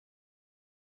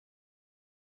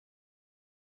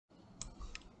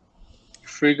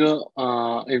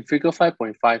In figure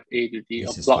 5.5a,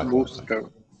 This a is block moves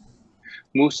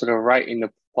 5.5. to the right in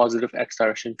the positive x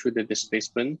direction through the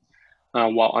displacement,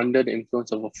 while under the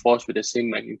influence of a force with the same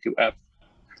magnitude F.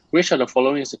 Which of the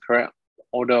following is the correct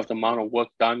order of the amount of work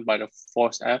done by the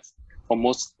force F from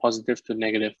most positive to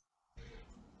negative?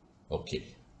 Okay,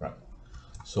 right.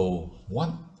 So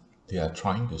what they are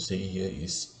trying to say here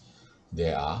is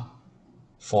there are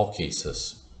four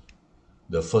cases.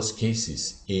 The first case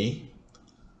is A,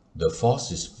 the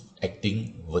force is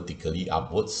acting vertically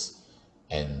upwards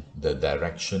and the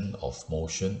direction of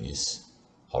motion is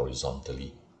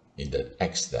horizontally in the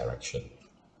x direction.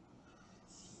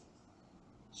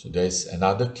 So there's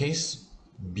another case,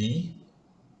 B,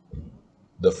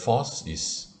 the force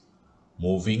is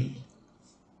moving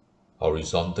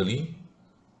horizontally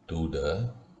to the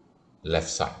left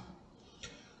side.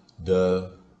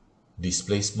 The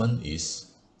displacement is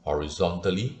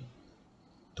horizontally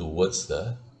towards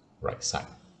the right side.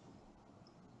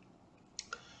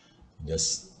 The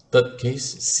third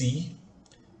case, C,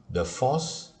 the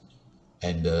force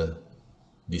and the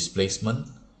displacement,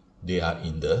 they are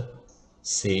in the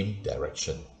same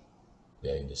direction.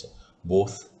 They are in the same,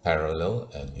 both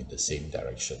parallel and in the same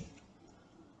direction.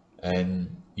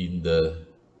 And in the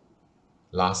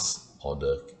last or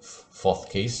the fourth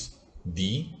case,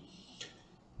 D,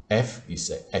 F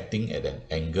is acting at an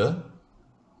angle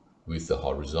with the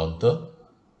horizontal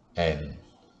and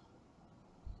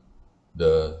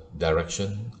the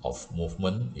direction of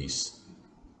movement is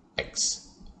x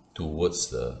towards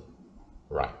the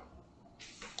right.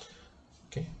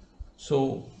 Okay,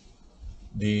 so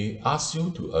they ask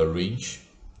you to arrange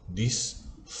these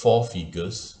four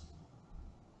figures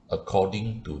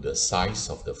according to the size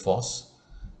of the force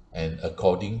and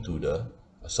according to the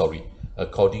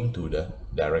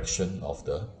direction of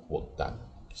the work done.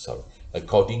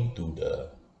 According to the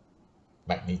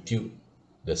magnitude,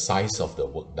 the size of the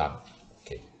work done.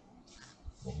 Okay,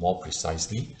 more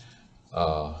precisely,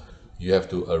 you have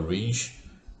to arrange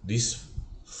these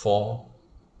four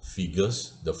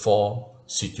figures, the four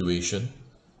situation,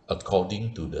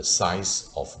 according to the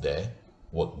size of their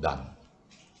work done.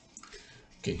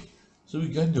 Okay, so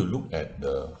we're going to look at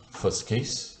the first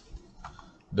case.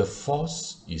 The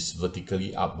force is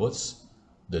vertically upwards,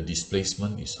 the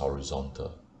displacement is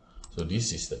horizontal. So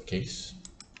this is the case,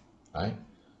 right?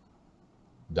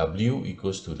 W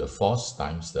equals to the force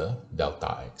times the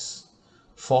delta x.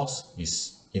 Force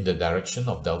is in the direction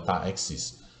of delta x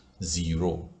is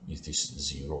 0. It is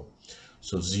 0.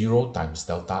 So 0 times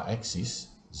delta x is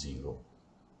 0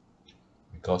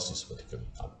 because it's vertically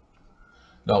up.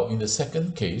 Now in the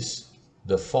second case,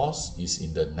 the force is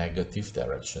in the negative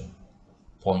direction,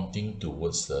 pointing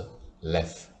towards the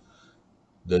left.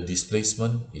 The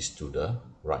displacement is to the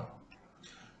right.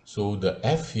 So the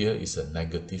F here is a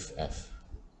negative F.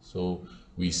 So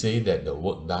we say that the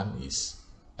work done is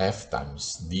F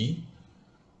times D,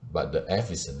 but the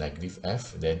F is a negative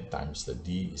F, then times the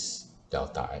D is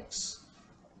delta X.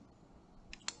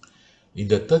 In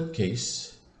the third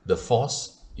case, the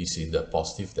force is in the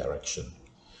positive direction.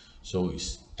 So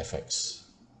it's Fx,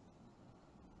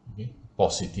 okay?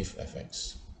 Positive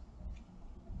Fx.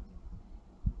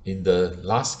 In the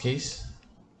last case,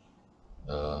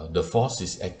 the force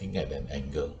is acting at an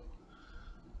angle.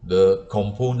 The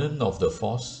component of the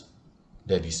force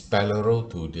that is parallel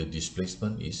to the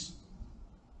displacement is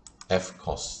F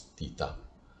cos theta.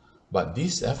 But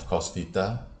this F cos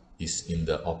theta is in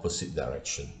the opposite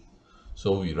direction.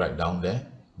 So we write down there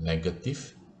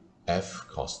negative F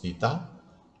cos theta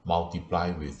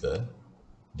multiply with the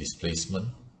displacement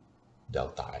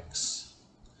delta x.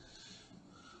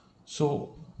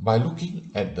 So by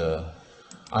looking at the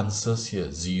answers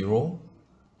here, 0,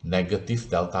 negative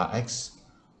delta x,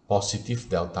 positive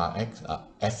delta x,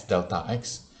 f delta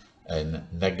x, and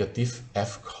negative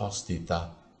f cos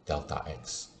theta delta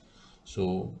x.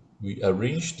 So we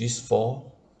arrange these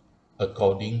four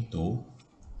according to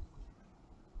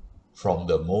from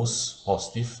the most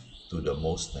positive to the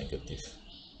most negative.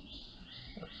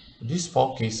 These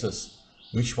four cases,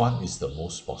 which one is the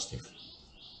most positive?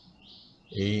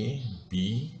 A,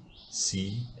 B,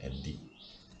 C, and D.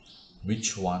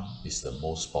 Which one is the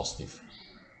most positive?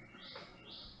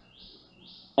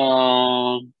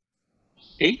 A?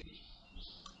 A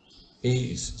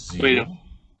is Wait, no. 0.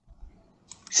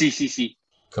 C.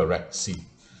 Correct, C.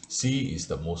 C is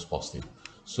the most positive.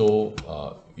 So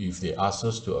if they ask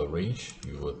us to arrange,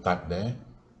 we will type there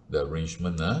the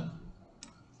arrangement.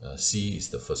 C is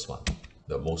the first one,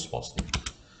 the most positive.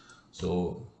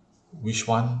 So which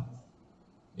one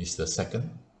is the second?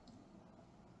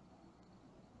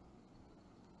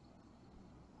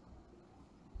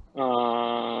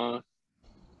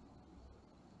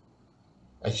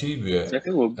 Actually, we are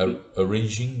Second will be,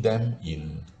 arranging them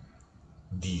in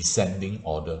descending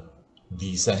order. so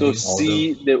Descending order,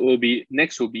 C, there will be,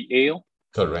 next will be A, oh,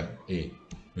 correct, A,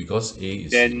 because A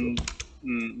is 0. then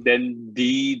then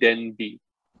D, then B.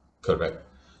 Correct.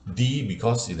 D,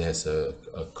 because it has a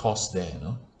cost there,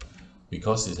 no?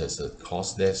 Because it has a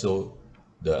cost there, so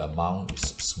the amount is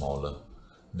smaller.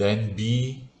 Then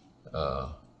B,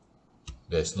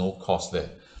 there's no cost there,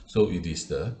 so it is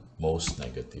the most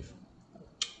negative.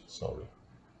 Sorry,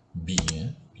 B,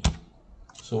 B.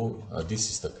 So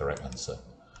this is the correct answer.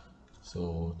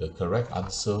 So the correct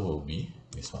answer will be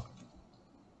this one.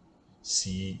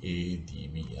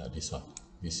 CADB, this one.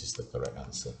 This is the correct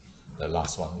answer. The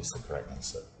last one is the correct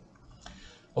answer.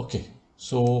 Okay,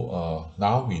 so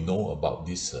now we know about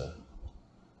this,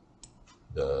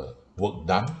 the work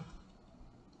done,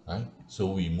 right?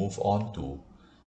 So we move on to